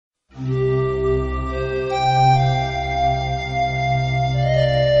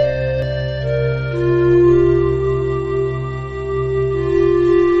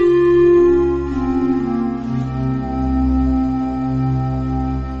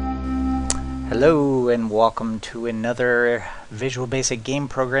Hello and welcome to another Visual Basic game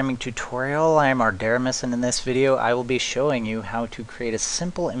programming tutorial. I'm Ardaramis, and in this video I will be showing you how to create a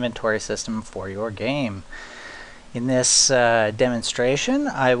simple inventory system for your game. In this demonstration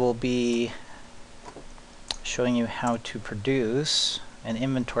I will be showing you how to produce an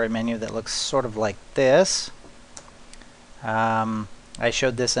inventory menu that looks sort of like this. I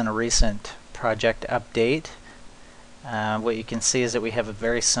showed this in a recent project update. What you can see is that we have a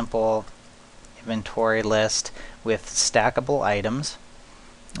very simple inventory list with stackable items,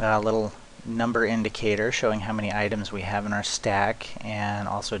 a little number indicator showing how many items we have in our stack, and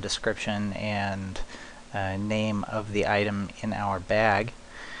also a description and name of the item in our bag.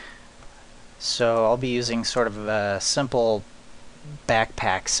 So I'll be using sort of a simple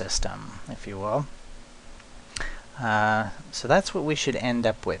backpack system, if you will. So that's what we should end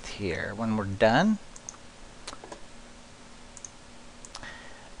up with here when we're done.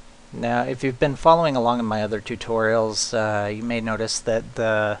 Now, if you've been following along in my other tutorials, you may notice that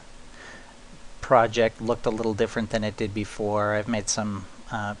the project looked a little different than it did before. I've made some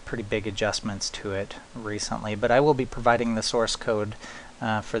pretty big adjustments to it recently, but I will be providing the source code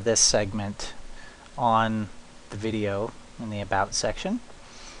for this segment on the video in the About section.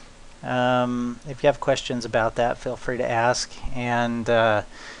 If you have questions about that, feel free to ask. And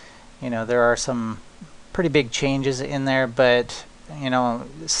you know, there are some pretty big changes in there, but you know,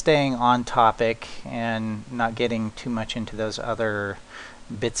 staying on topic and not getting too much into those other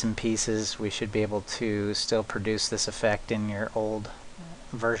bits and pieces, we should be able to still produce this effect in your old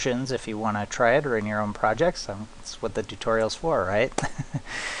versions if you want to try it, or in your own projects. That's what the tutorial's for, right?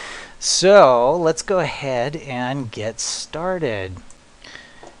 So let's go ahead and get started.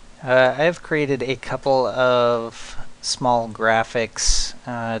 I've created a couple of small graphics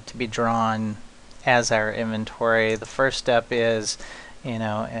to be drawn as our inventory. The first step is, you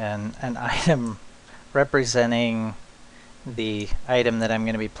know, an item representing the item that I'm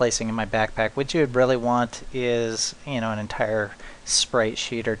going to be placing in my backpack. What you would really want is, you know, an entire sprite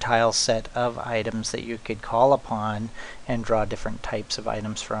sheet or tile set of items that you could call upon and draw different types of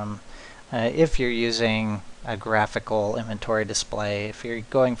items from. If you're using a graphical inventory display, if you're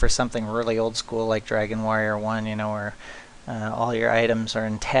going for something really old school like Dragon Warrior 1, you know, where all your items are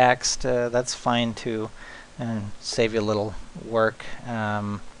in text, that's fine too, and save you a little work,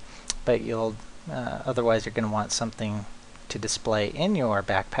 but you'll otherwise you're going to want something to display in your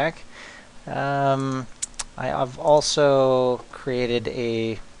backpack. I've also created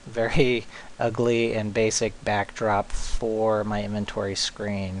a very ugly and basic backdrop for my inventory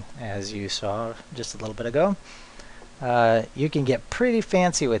screen, as you saw just a little bit ago. You can get pretty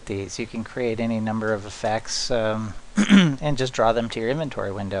fancy with these. You can create any number of effects and just draw them to your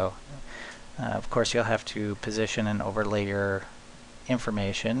inventory window. Of course, you'll have to position and overlay your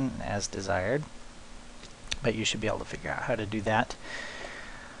information as desired, but you should be able to figure out how to do that.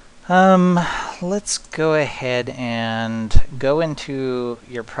 Let's go ahead and go into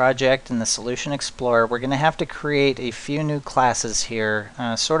your project in the Solution Explorer. We're going to have to create a few new classes here,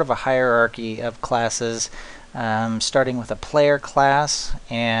 sort of a hierarchy of classes, starting with a player class,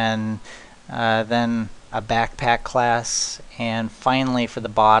 and then a backpack class, and finally for the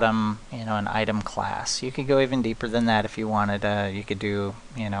bottom, you know, an item class. You could go even deeper than that if you wanted. You could do,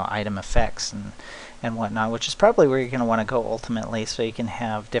 you know, item effects and whatnot, which is probably where you're going to want to go ultimately, so you can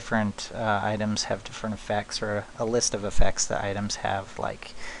have different items have different effects, or a list of effects that items have,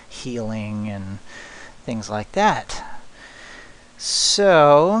 like healing and things like that.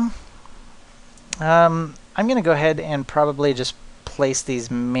 So I'm going to go ahead and probably just place these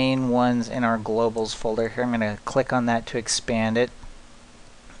main ones in our globals folder here. I'm going to click on that to expand it.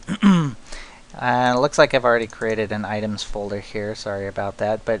 It looks like I've already created an items folder here, sorry about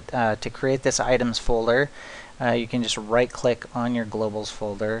that, but to create this items folder, you can just right click on your globals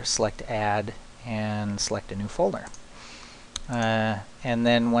folder, select add, and select a new folder. And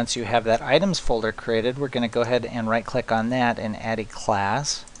then once you have that items folder created, we're going to go ahead and right click on that and add a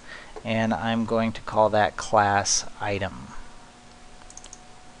class, and I'm going to call that class item.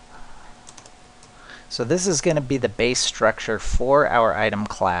 So this is going to be the base structure for our item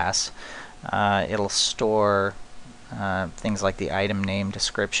class. It'll store things like the item name,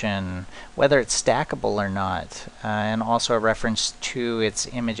 description, whether it's stackable or not, and also a reference to its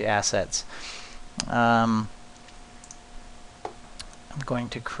image assets. I'm going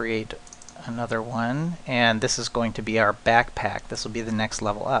to create another one, and this is going to be our backpack. This will be the next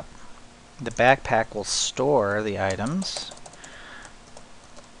level up. The backpack will store the items.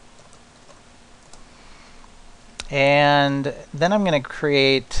 And then I'm going to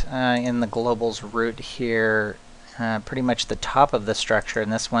create in the globals root here pretty much the top of the structure,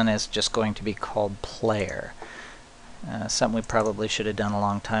 and this one is just going to be called player. Something we probably should have done a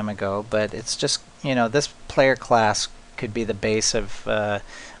long time ago, but it's just, this player class could be the base of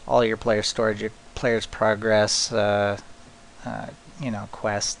all your player storage, your player's progress,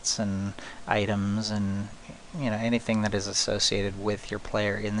 quests and items, and anything that is associated with your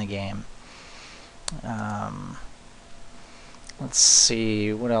player in the game. Let's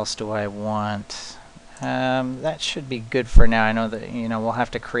see, what else do I want? That should be good for now. I know that we'll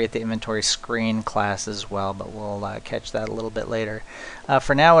have to create the inventory screen class as well, but we'll catch that a little bit later.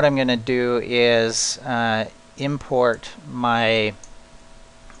 For now, what I'm going to do is import my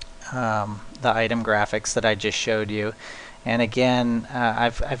the item graphics that I just showed you. And again,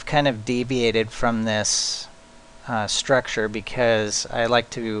 I've kind of deviated from this structure because I like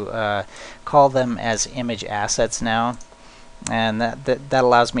to call them as image assets now, and that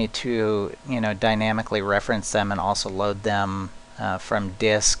allows me to dynamically reference them and also load them from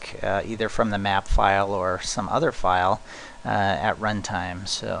disk, either from the map file or some other file at runtime.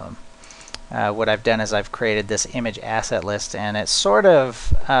 So what I've done is I've created this image asset list, and it sort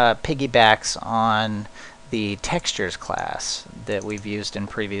of piggybacks on the textures class that we've used in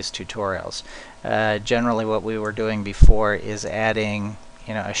previous tutorials. Generally what we were doing before is adding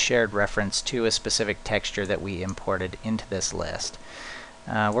a shared reference to a specific texture that we imported into this list.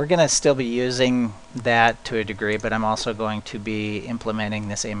 We're going to still be using that to a degree, but I'm also going to be implementing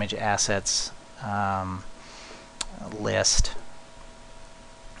this image assets list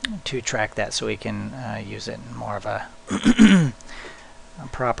to track that so we can use it in more of a, a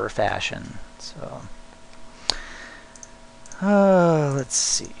proper fashion. So let's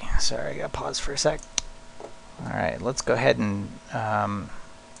see. Sorry, I got to pause for a sec. Alright, let's go ahead and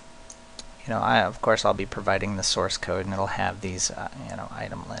of course I'll be providing the source code, and it'll have these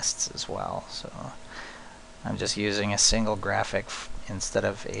item lists as well. So I'm just using a single graphic instead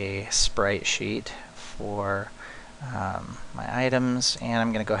of a sprite sheet for my items, and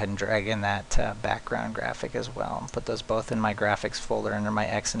I'm going to go ahead and drag in that background graphic as well and put those both in my graphics folder under my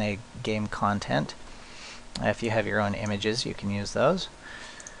XNA game content. If you have your own images, you can use those.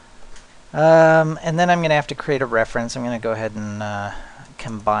 And then I'm going to have to create a reference. I'm going to go ahead and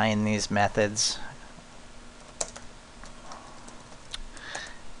combine these methods.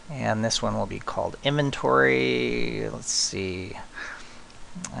 And this one will be called inventory. Let's see.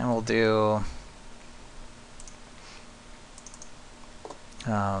 And we'll do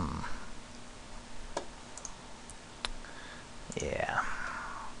yeah.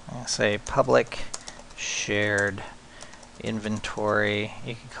 I'm going to say public shared inventory.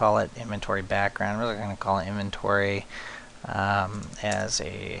 You could call it inventory background. We're going to call it inventory as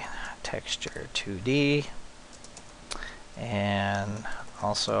a texture 2D. And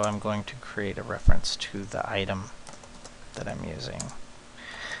also I'm going to create a reference to the item that I'm using.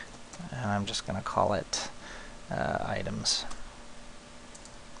 And I'm just going to call it items.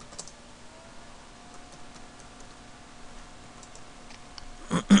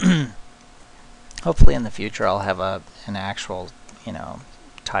 Hopefully in the future I'll have an actual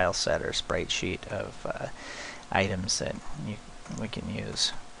tile set or sprite sheet of items that we can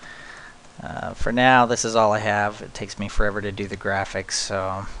use. For now, this is all I have. It takes me forever to do the graphics,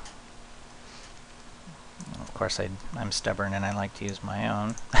 so of course I'm stubborn and I like to use my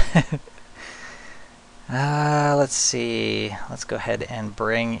own. Let's see. Let's go ahead and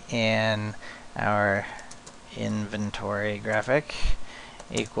bring in our inventory graphic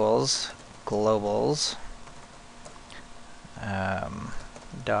equals globals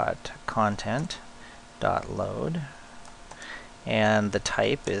dot content dot load, and the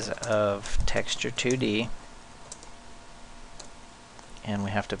type is of texture 2D, and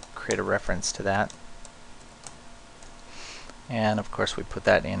we have to create a reference to that, and of course we put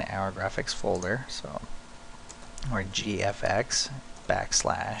that in our graphics folder, so or gfx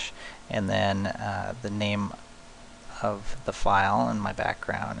 / and then the name of the file and my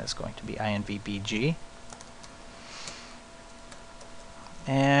background is going to be invbg,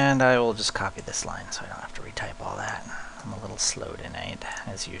 and I will just copy this line so I don't have to retype all that. I'm a little slow tonight,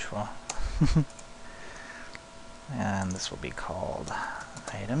 as usual. And this will be called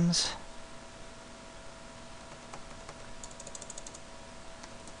items.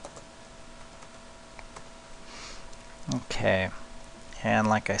 Okay. And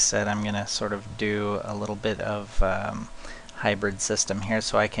like I said, I'm going to sort of do a little bit of hybrid system here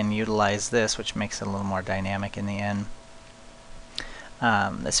so I can utilize this, which makes it a little more dynamic in the end.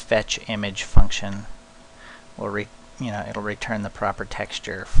 This fetch image function will it'll return the proper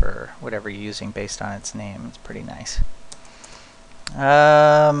texture for whatever you're using based on its name. It's pretty nice.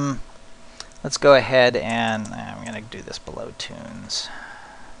 Let's go ahead and I'm going to do this below tunes.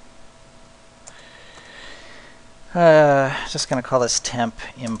 Just going to call this temp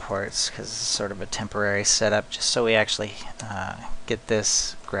imports because it's sort of a temporary setup, just so we actually get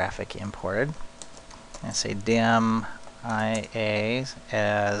this graphic imported. And say dim IA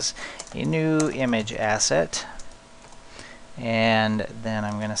as a new image asset, and then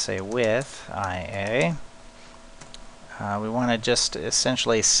I'm going to say with IA. We want to just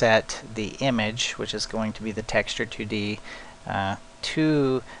essentially set the image, which is going to be the texture 2D,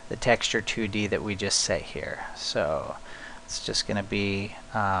 to the texture 2D that we just set here. So it's just going to be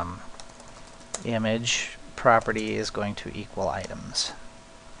image property is going to equal items.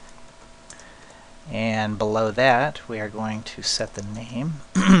 And below that, we are going to set the name.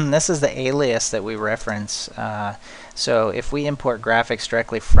 This is the alias that we reference. So if we import graphics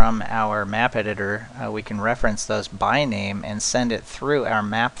directly from our map editor, we can reference those by name and send it through our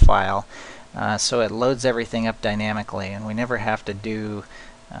map file. So it loads everything up dynamically, and we never have to do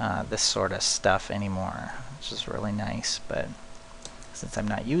this sort of stuff anymore, which is really nice. But since I'm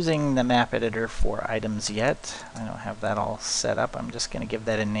not using the map editor for items yet, I don't have that all set up, I'm just going to give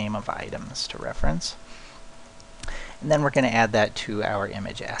that a name of items to reference. And then we're going to add that to our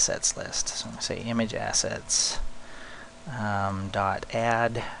image assets list. So I'm going to say image assets dot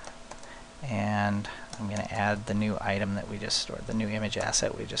add, and I'm going to add the new item that we just, or the new image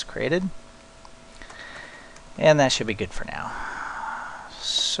asset we just created. And that should be good for now.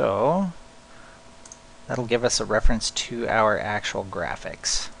 So that'll give us a reference to our actual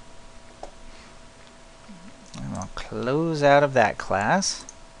graphics. And I'll close out of that class.